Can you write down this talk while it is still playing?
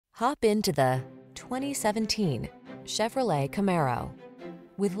Hop into the 2017 Chevrolet Camaro.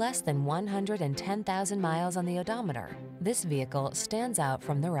 With less than 110,000 miles on the odometer, this vehicle stands out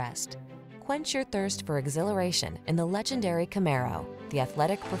from the rest. Quench your thirst for exhilaration in the legendary Camaro, the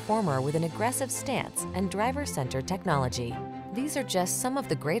athletic performer with an aggressive stance and driver-centered technology. These are just some of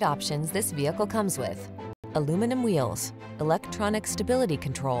the great options this vehicle comes with: aluminum wheels, electronic stability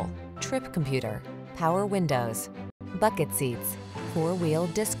control, trip computer, power windows, bucket seats, four-wheel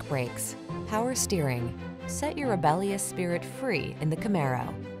disc brakes, power steering. Set your rebellious spirit free in the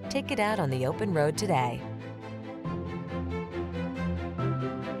Camaro. Take it out on the open road today.